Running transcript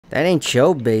That ain't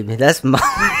your baby. That's mine.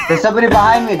 There's somebody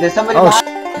behind me. There's somebody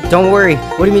behind me. Don't worry.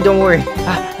 What do you mean, don't worry?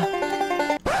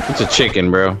 It's a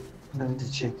chicken, bro. It's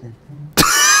a chicken.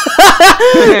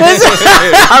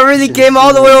 I really came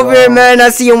all the way over here, man. I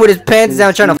see him with his pants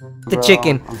down trying to the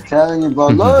chicken. I'm telling you, bro.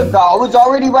 Look, I was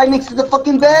already right next to the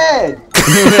fucking bed.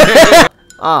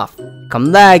 Ah,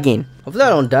 I'm lagging. Hopefully I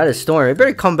don't die to storm. I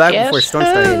better come back before storm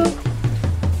starts hitting.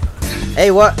 Hey,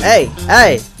 what? Hey,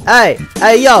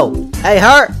 yo. Hey,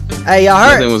 hurt. Hey, y'all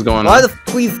hurt. Nothing was going on. Why the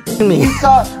f were you f***ing me? You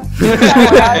saw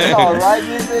what I saw, right?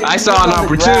 I saw an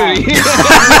opportunity.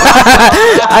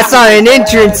 I saw an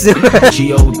entrance.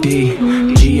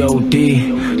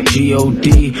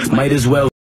 G-O-D, might as well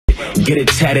get it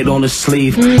tatted on the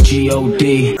sleeve.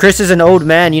 G-O-D. Chris is an old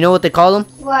man. You know what they call him?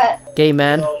 What? Gay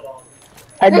man.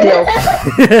 A joke.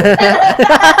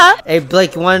 Hey,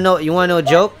 Blake, you wanna know a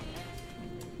joke?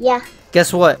 Yeah.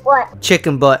 Guess what? What?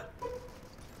 Chicken butt.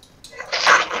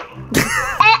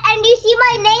 And you see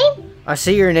my name? I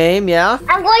see your name, yeah?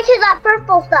 I'm going to that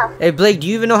purple stuff. Hey, Blake, do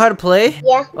you even know how to play?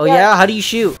 Yeah. Oh, yeah? How do you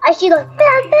shoot? I shoot like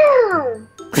bam, bam.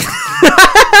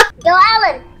 Yo,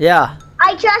 Alan. Yeah.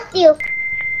 I trust you.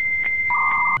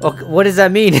 Okay, what does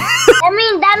that mean?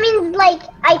 That means like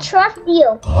I trust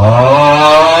you.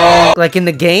 Like in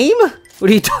the game? What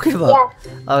are you talking about? Yeah.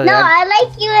 Oh, No, yeah. I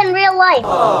like you in real life.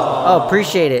 Oh,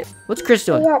 appreciate it. What's Chris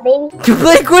doing? Yeah, baby.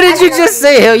 Blake, what did you just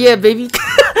say? Hell yeah, baby.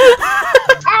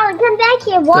 Alan, come back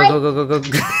here, boy. Go.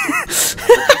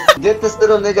 Get this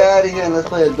little nigga out of here and let's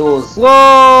play a duels.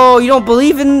 Whoa, you don't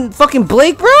believe in fucking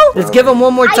Blake, bro? Let's give him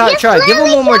one more try. Give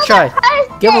him one more try.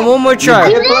 Give him one more try.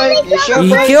 You Blake? You sure, He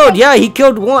Blake? killed, yeah, he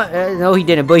killed one. No, he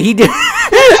didn't, but he did.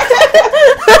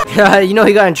 You know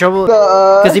he got in trouble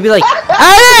because he'd be like,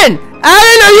 Alan,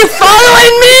 are you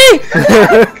following me?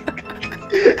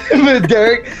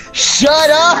 Derek, shut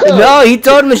up! No, he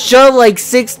told him to shut up like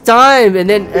 6 times, and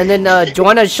then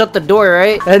Joanna shut the door,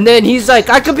 right? And then he's like,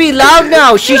 I could be loud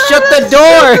now. She shut the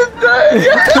door.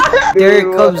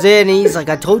 Derek comes in and he's like,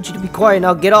 I told you to be quiet,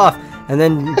 now get off. And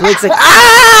then Blake's like,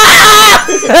 ah!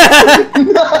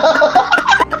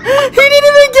 He didn't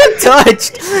even get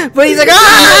touched, but he's like,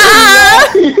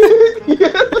 ah!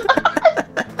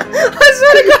 I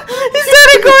swear to God, he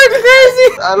started going crazy.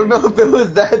 I don't know if it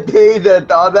was that day that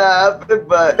all that happened,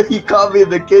 but he called me in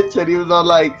the kitchen. He was all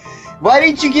like, why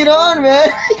didn't you get on,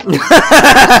 man?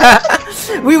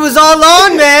 We was all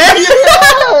on, man.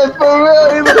 Yeah, for real.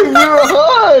 He was like, we were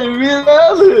on. Me and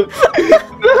Alan.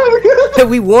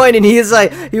 We won, and he was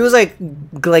like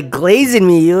glazing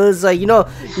me. He was like, you know,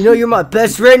 you're my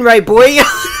best friend, right, boy?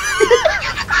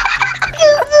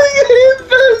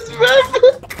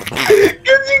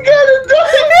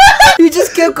 He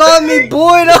just kept calling me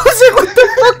boy, and I was like, what the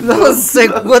fuck? I was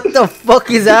like, what the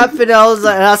fuck is happening? I was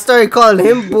like, and I started calling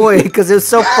him boy because it was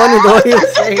so funny the way he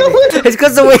was saying it. It's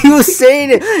because the way he was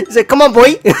saying it. He's like, come on,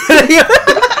 boy.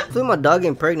 Hopefully my dog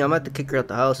getting pregnant. I'm gonna have to kick her out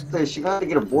the house. She got to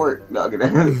get a board.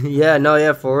 Yeah, no,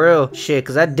 yeah, for real. Shit,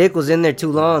 because that dick was in there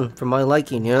too long for my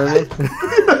liking, you know what I mean?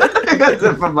 That's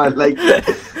it for my liking.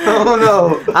 Oh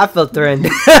no. I felt threatened.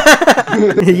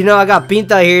 You know, I got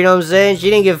Pinta here, you know what I'm saying? She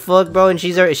didn't get fucked, bro, and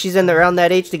she's in around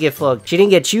that age to get fucked. She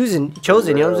didn't get chosen,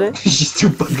 you know what I'm saying? She's too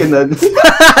fucking ugly.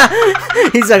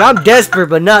 He's like, I'm desperate,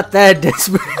 but not that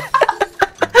desperate.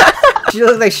 She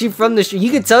looks like she's from the street.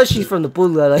 You can tell she's from the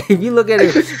Pula. Like, if you look at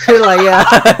her, you're like,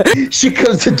 yeah. She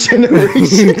comes to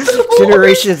generations.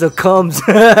 Generations of cums.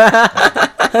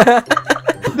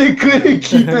 They couldn't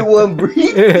keep it one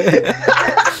breed.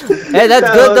 Hey, that's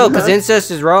good though, because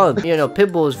incest is wrong. You know,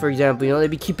 pit bulls, for example, you know, they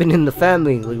be keeping in the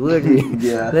family, like literally.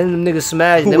 Yeah. Then them niggas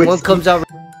smash, and then one comes out.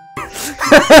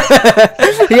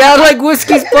 Yeah, like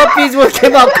Whiskey's puppies, one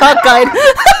came out cockeyed.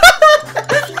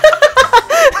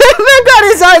 Man got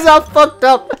his eyes all fucked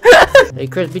up. Hey,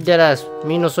 Chris, be dead ass.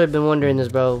 Me and Osoy been wondering this,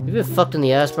 bro. You been fucked in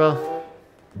the ass, bro?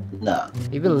 Nah.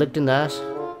 You been licked in the ass?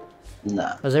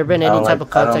 Nah. Has there been any type of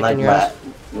contact in your ass?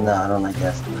 Nah, I don't like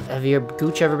ass. Have your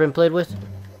gooch ever been played with?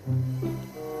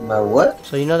 My what?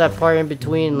 So you know that part in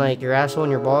between, like, your asshole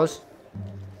and your balls?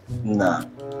 Nah.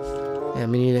 Yeah,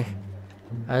 me neither.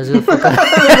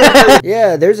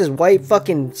 Yeah, there's this white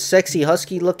fucking sexy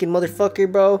husky looking motherfucker,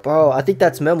 bro. Bro, I think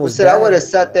that's Memo's I dad. would have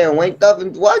sat there and winked up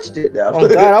and watched it now. Oh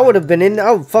god, I would have been in.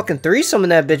 I would fucking threesome in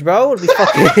that bitch, bro. I would be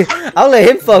fucking. I'll let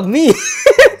him fuck me.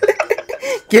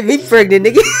 Get me pregnant,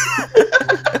 nigga.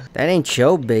 That ain't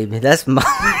your baby. That's mine.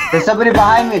 There's somebody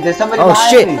behind me. There's somebody Oh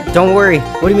behind shit! me. Don't worry.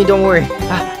 What do you mean? Don't worry.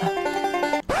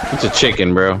 It's a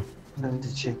chicken, bro.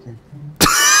 It's a chicken.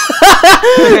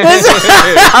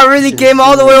 I really came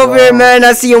all the way over here, man.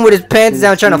 I see him with his pants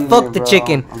down trying to fuck the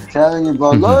chicken. I'm telling you,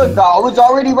 bro. Look, I was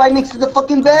already right next to the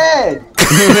fucking bed.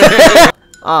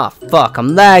 Ah, fuck,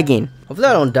 I'm lagging. Hopefully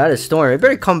I don't die to storm. It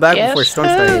better come back before storm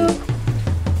started.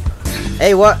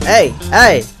 Hey, what? Hey,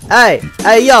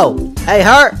 yo. Hey,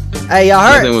 hurt. Hey, y'all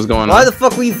hurt. Nothing was going Why on. the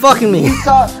fuck were you fucking me? You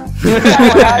saw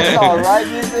what I saw, right?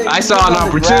 I saw an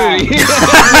opportunity.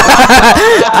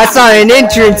 I saw an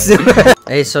entrance.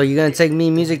 Hey, so you gonna take me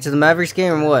and music to the Mavericks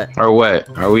game or what? Or what?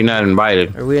 Are we not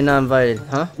invited? Or we're not invited,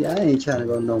 huh? Yeah, I ain't trying to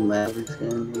go no Mavericks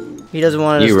game. He doesn't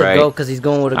want us You to right. go because he's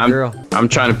going with a girl. I'm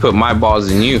trying to put my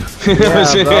balls in you.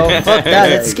 Yeah, bro. Fuck that.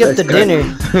 Let's skip the dinner.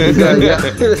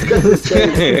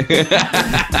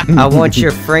 I want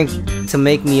your Frank to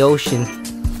make me ocean.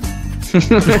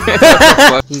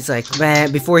 He's like,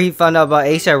 man, before he found out about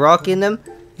A$AP Rocky and them,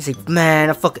 he's like, man,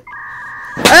 I fucking...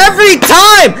 Every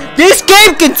time! This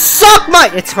game can suck my...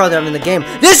 It's probably I'm in the game.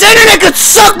 This internet can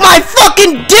suck my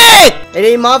fucking dick! It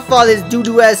ain't my fault this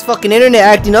doo-doo ass fucking internet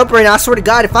acting up right now. I swear to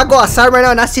God, if I go outside right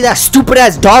now and I see that stupid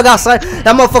ass dog outside,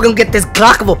 that motherfucker gonna get this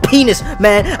Glock of a penis,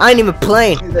 man. I ain't even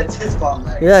playing. That's his fault,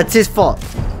 man. Yeah, it's his fault.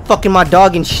 Fucking my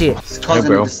dog and shit. It's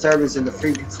causing bro. a disturbance in the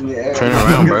frequency in the air. Turn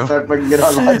around, bro. Start fucking get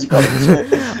all logical and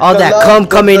shit. All The that love- cum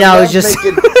coming the out love is just...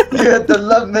 making- You got the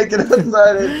love making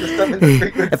outside and the stuff in the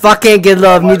frequency. If I can't get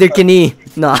love, neither can he.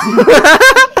 Nah.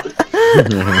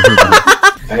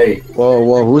 Hey,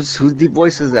 whoa, whose deep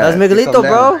voice is that? That's Miguelito, Calm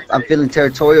down. bro. I'm feeling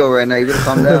territorial right now. You better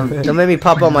calm down. Don't make me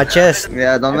pop on my chest.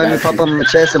 Yeah, don't let me pop up my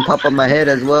chest and pop up my head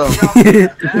as well.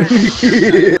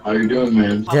 How you doing,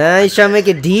 man? Yeah, he's trying to make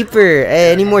it deeper.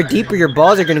 Hey, any more deeper, your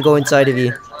balls are gonna go inside of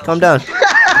you. Calm down.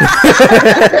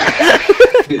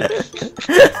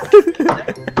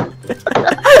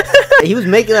 He was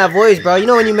making that voice, bro. You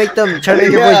know when you make them try to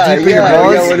make your voice deeper, your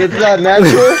balls. Yeah, when it's not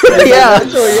natural. Yeah.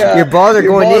 Natural, Your balls are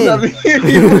going balls in.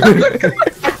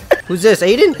 Who's this?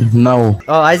 Aiden? No,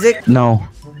 Oh, Isaac? no.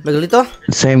 Miguelito?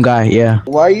 Same guy, yeah.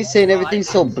 Why are you saying everything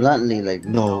so bluntly? Like,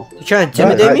 no. You trying to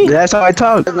intimidate me? That's how I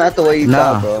talk. That's not the way you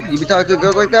Nah. talk, bro. You be talking to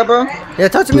girls like that, bro? Yeah,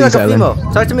 talk to me like Please, a Alan.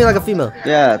 female. Talk to me like a female.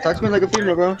 Yeah, talk to me like a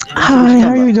female, bro. Hi, how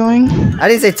are you doing? I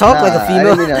didn't say talk like a I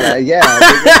female. didn't mean that. Yeah.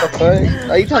 Like, what the fuck?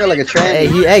 Are you talking like a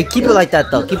tranny? Hey, keep it like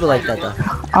that though. Keep it like that though.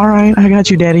 All right, I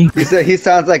got you, daddy. He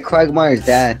sounds like Quagmire's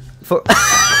dad. For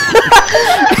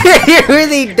he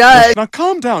really does. Now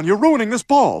calm down, you're ruining this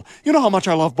ball. You know how much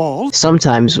I love balls.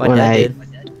 Sometimes My when dad I did.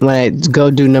 when I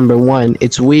go do number one,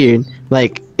 it's weird.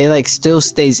 Like it like still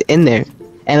stays in there,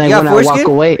 and like You got when I walk foreskin?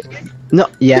 away, no,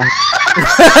 yeah, yeah,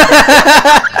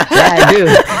 I do.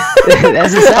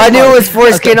 That's the sad I knew part. it was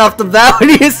foreskin off the bat when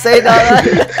you say that.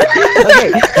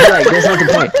 Okay, but, like that's not the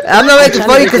point. I'm not making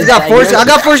funny because I got foreskin. I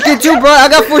got foreskin too, bro. I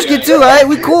got foreskin too. Alright,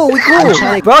 we cool.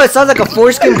 Bro, it sounds like a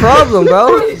foreskin problem,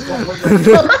 bro.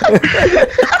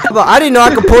 But I didn't know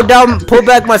I could pull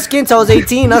back my skin till I was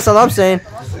 18. That's all I'm saying.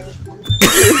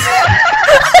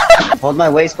 Hold my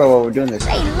waist, bro, while we're doing this.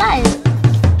 Say life.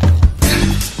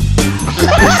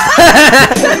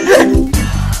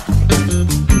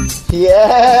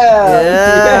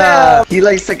 Yeah. He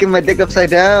likes sucking my dick upside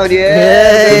down.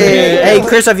 Yeah. Hey,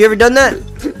 Chris, have you ever done that?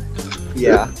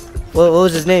 Yeah. What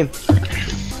was his name?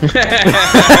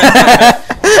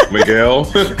 Miguel.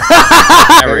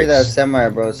 Carry that samurai,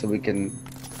 bro, so we can.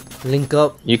 Link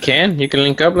up. You can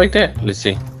link up like that. Let's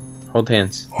see. Hold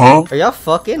hands. Are y'all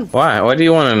fucking? Why? What do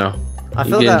you want to know? I You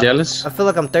feel getting like jealous? I feel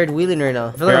like I'm third wheeling right now.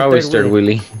 I feel You're like I'm always third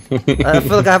wheeling. wheelie. I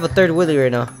feel like I have a third wheelie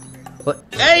right now. What?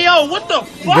 Hey yo, what the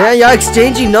fuck? Man, y'all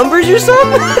exchanging numbers or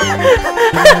something?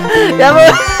 Yeah,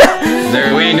 but-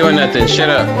 There, we ain't doing nothing. Shut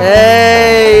up.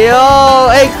 Hey, yo!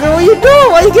 Hey, Chris, what you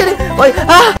doing? Why you getting? Why?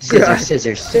 Ah!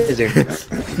 Scissor. You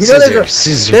know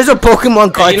Scissor. there's a Pokemon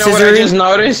Hey, called you know what I just Scissoring.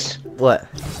 noticed? What?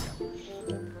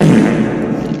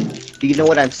 Do you know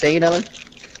what I'm saying, Ellen?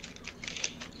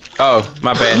 Oh,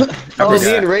 my bad. I Oh, me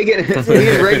forgot. and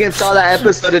Reagan saw that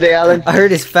episode today, Alan. I heard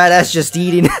his fat ass just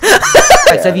eating.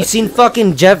 Guys, have you seen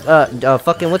fucking Jeff?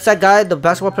 Fucking what's that guy? The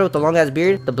basketball player with the long ass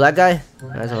beard? The black guy?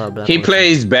 There's a lot of black He ones.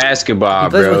 plays basketball, He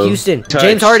plays bro. with Houston. Touch.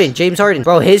 James Harden.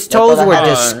 Bro, his toes were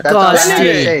That's all I have to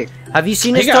disgusting. say. Have you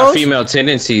seen He his got toes? female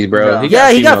tendencies, bro. Yeah,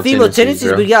 he got female tendencies,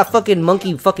 bro. but he got fucking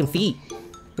monkey fucking feet.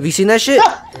 Have you seen that shit?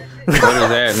 What is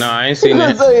that? No, I ain't seen He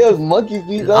that. has monkey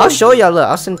feet. I'll show y'all. Look,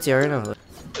 I'll send it to you right now. Look.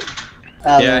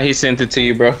 Yeah, he sent it to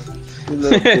you, bro. You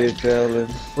little bitch, Alan.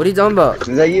 What are you talking about?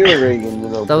 Is that you or Reagan? You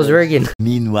little That was bitch? Reagan.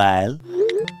 Meanwhile,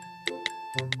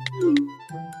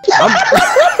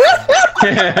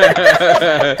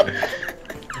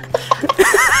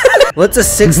 What's a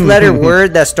 6-letter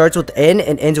word that starts with N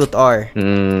and ends with R?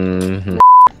 Mhm.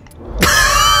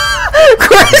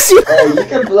 Chris, you- Hey, you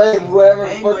can blame whoever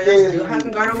fucking.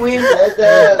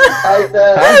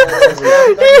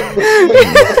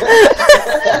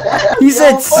 he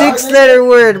said 6-letter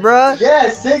word, bruh. Yeah,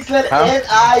 6 letter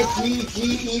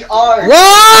Nittgh. P-R. Whoa!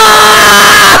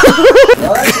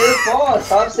 That's your fault.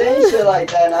 Stop saying shit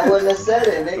like that, and I wouldn't have said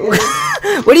it, nigga.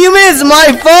 What do you mean it's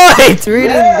my fault? It's really...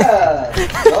 Yeah.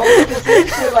 Don't fucking say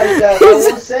shit like that. I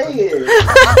won't say it.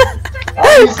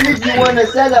 Obviously, if you wouldn't have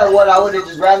said that, what, I would have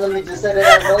just randomly just said it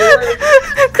out of nowhere?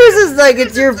 Cause it's like,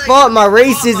 it's your fault my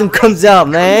racism comes out,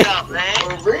 man.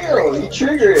 For real, you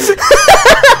triggered it.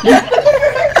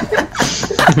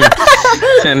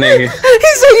 That nigga.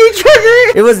 He said you triggered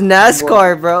it. It was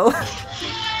NASCAR, bro.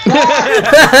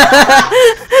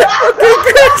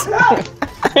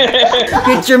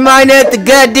 Get your mind at the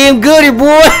goddamn goodie,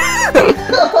 boy.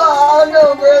 Oh,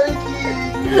 no, brother.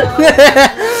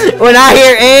 When I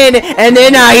hear N and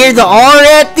then I hear the R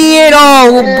at the end,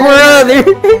 oh, brother.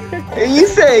 And you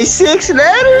say 6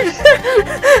 letters?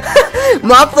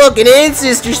 My fucking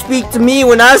ancestors speak to me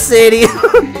when I said it.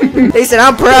 They said,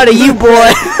 I'm proud of you,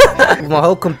 boy. My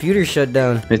whole computer shut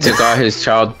down. They took all his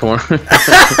child porn.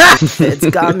 Feds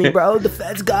got me, bro. The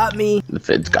feds got me. The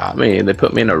feds got me. They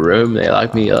put me in a room. They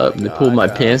locked me up. They pulled my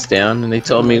pants down and they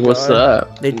told me, "What's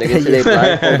up?" They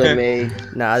blindfolded me.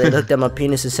 Nah, they looked at my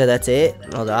penis and said, "That's it."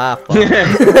 I was like, ah,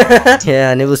 fuck.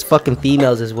 Yeah, and it was fucking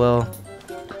females as well.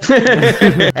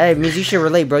 Hey, Miz, you should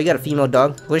relate, bro. You got a female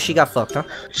dog. What if she got fucked, huh?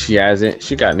 She hasn't.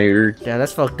 She got neutered. Yeah,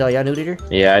 that's fucked up. Y'all neutered her?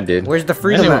 Yeah, I did. Where's the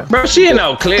freedom at? Bro, she ain't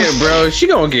no clear, bro. She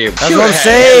gonna get. That's what I'm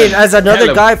saying. As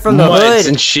another guy from the hood.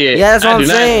 And shit. Yeah, that's what I'm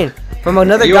saying. From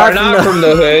another You guy are not from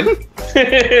the hood.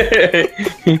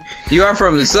 You are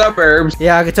from the suburbs.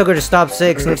 Yeah, I took her to stop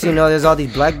 6. Next thing you know, there's all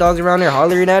these black dogs around there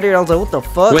hollering at her. I was like, what the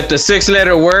fuck? With the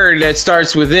 6-letter word that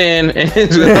starts with N and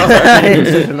ends with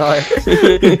R.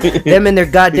 Them and their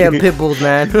goddamn pit bulls,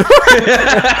 man.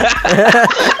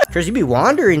 Chris, you be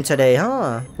wandering today,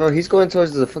 huh? Bro, he's going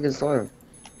towards the fucking storm.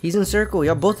 He's in circle.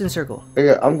 Y'all both in circle.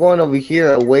 Yeah, I'm going over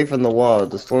here, away from the wall.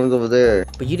 The storm's over there.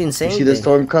 But you didn't say You anything. see the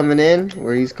storm coming in?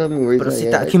 Where he's coming? Where he's But like, see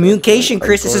yeah, that communication,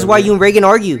 Chris. This is why you and Reagan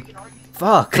argue.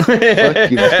 Fuck. Fuck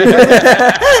you.